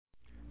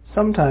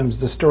Sometimes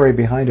the story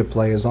behind a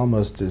play is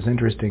almost as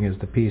interesting as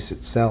the piece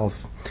itself.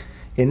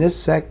 In this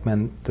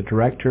segment, the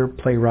director,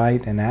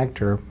 playwright, and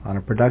actor on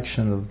a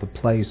production of the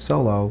play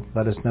Solo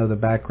let us know the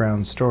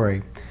background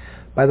story.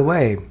 By the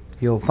way,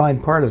 you'll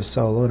find part of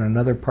Solo in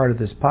another part of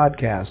this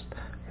podcast,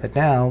 but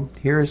now,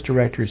 here is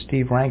director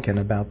Steve Rankin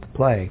about the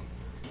play.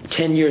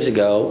 10 years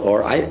ago,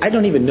 or I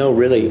don't even know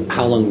really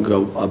how long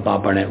ago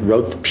Bob Barnett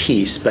wrote the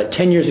piece, but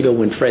 10 years ago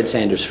when Fred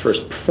Sanders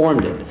first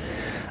performed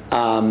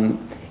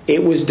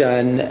it was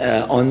done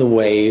on the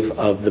wave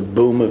of the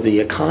boom of the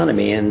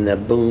economy and the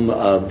boom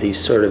of these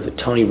sort of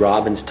Tony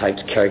Robbins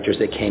types characters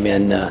that came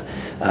in,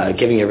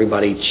 giving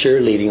everybody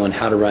cheerleading on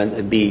how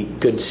to be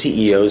good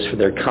CEOs for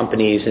their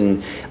companies,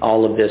 and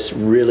all of this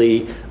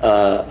really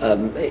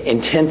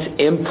intense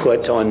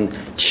input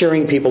on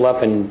cheering people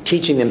up and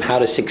teaching them how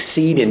to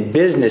succeed in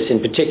business in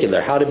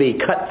particular, how to be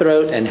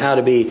cutthroat and how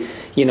to be,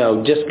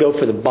 just go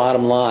for the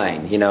bottom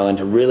line, and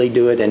to really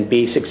do it and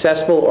be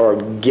successful or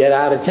get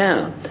out of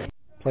town.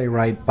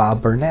 Playwright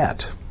Bob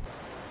Burnett.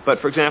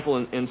 But for example,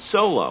 in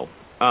Solo,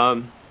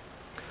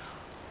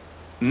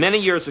 many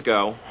years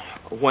ago,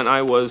 when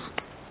I was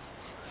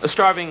a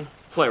starving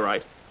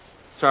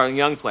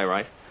young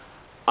playwright,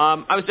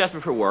 I was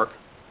desperate for work,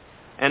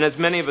 and as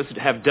many of us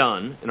have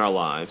done in our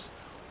lives,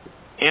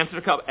 answered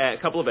a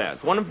couple of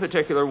ads. One in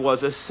particular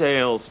was a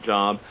sales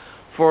job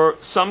for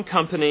some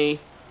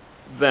company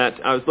that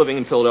I was living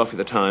in Philadelphia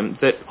at the time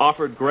that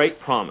offered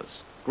great promise,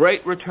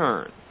 great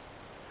return,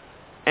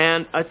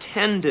 and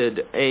attended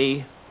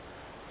a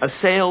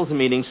sales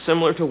meeting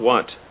similar to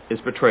what is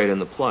portrayed in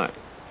the play.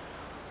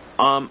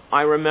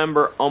 I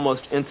remember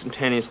almost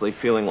instantaneously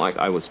feeling like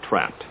I was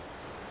trapped,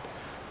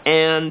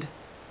 and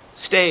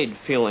stayed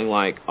feeling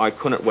like I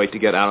couldn't wait to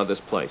get out of this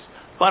place.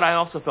 But I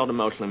also felt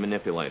emotionally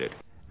manipulated.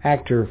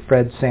 Actor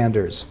Fred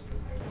Sanders.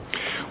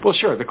 Well,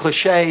 sure. The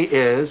cliche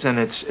is, and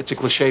it's a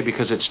cliche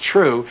because it's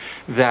true,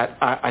 that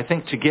I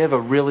think to give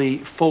a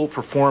really full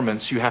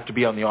performance, you have to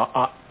be on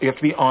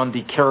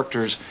the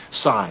character's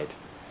side.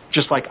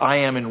 Just like I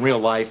am in real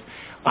life,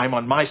 I'm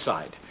on my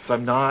side.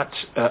 I'm not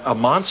a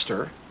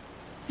monster,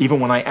 even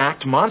when I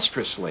act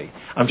monstrously.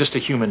 I'm just a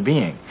human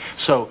being.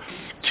 So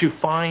to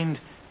find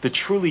the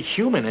truly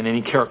human in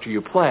any character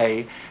you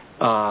play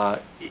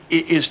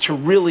is to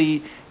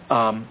really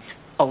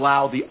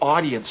allow the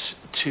audience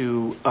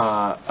to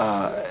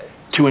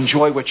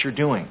enjoy what you're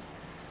doing.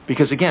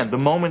 Because again, the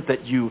moment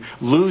that you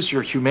lose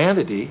your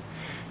humanity,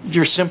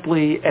 you're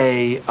simply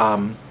a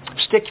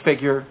stick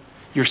figure.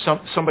 You're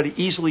somebody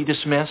easily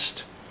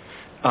dismissed,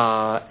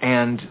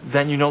 and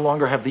then you no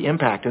longer have the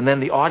impact. And then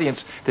the audience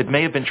that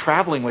may have been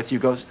traveling with you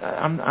goes,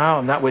 I'm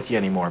not with you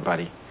anymore,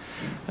 buddy.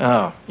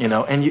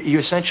 And you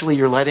essentially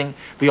you're letting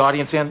the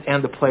audience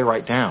and the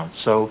playwright down.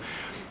 So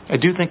I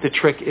do think the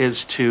trick is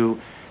to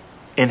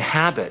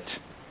inhabit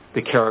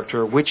the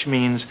character, which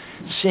means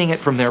seeing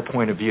it from their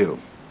point of view.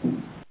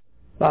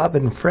 Bob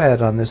and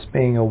Fred on this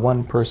being a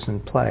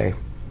one-person play.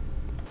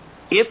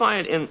 If I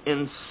had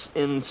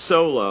in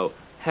Solo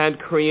had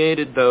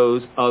created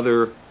those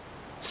other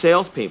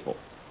salespeople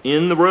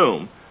in the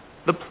room,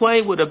 the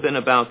play would have been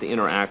about the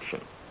interaction,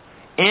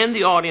 and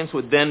the audience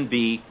would then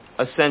be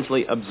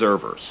essentially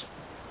observers,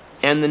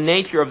 and the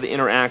nature of the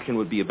interaction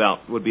would be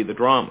the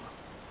drama.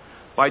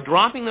 By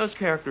dropping those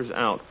characters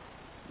out,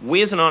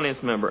 we as an audience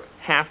member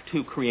have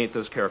to create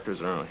those characters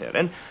in our own head.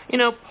 And,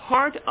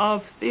 part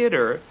of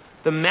theater,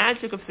 the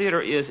magic of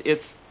theater is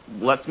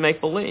let's make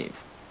believe.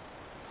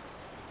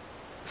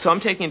 So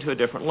I'm taking it to a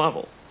different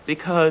level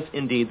because,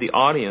 indeed, the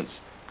audience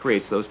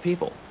creates those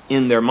people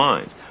in their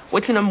minds,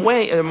 which in a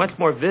way are much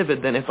more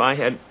vivid than if I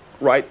had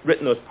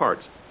written those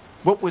parts.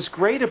 What was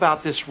great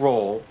about this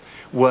role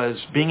was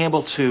being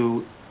able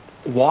to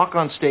walk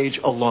on stage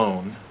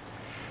alone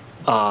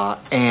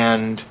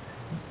and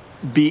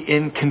be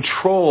in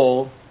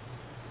control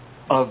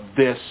of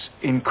this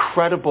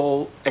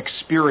incredible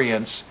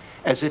experience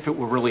as if it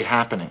were really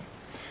happening.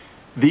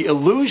 The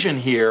illusion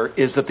here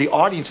is that the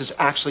audience is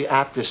actually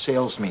at this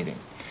sales meeting.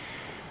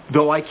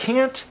 Though I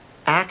can't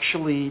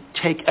actually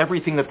take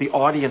everything that the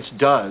audience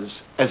does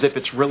as if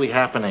it's really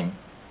happening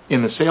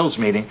in the sales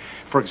meeting.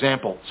 For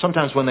example,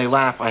 sometimes when they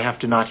laugh, I have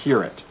to not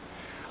hear it.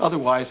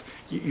 Otherwise,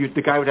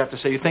 the guy would have to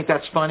say, you think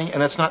that's funny?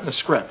 And that's not in the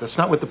script. That's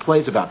not what the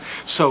play's about.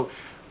 So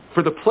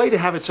for the play to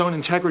have its own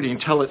integrity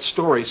and tell its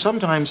story,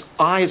 sometimes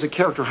I, as a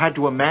character, had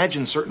to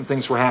imagine certain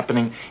things were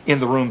happening in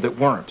the room that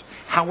weren't.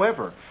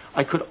 However,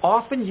 I could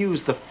often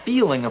use the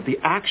feeling of the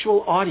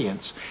actual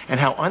audience and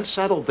how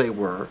unsettled they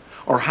were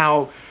or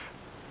how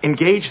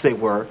engaged they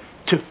were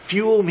to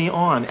fuel me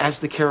on as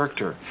the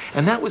character.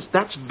 And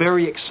that's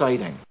very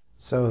exciting.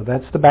 So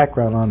that's the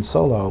background on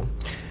Solo.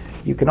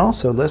 You can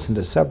also listen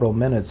to several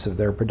minutes of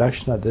their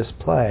production of this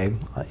play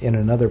in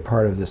another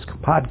part of this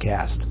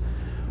podcast.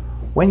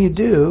 When you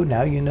do,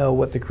 now you know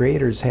what the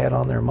creators had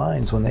on their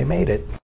minds when they made it.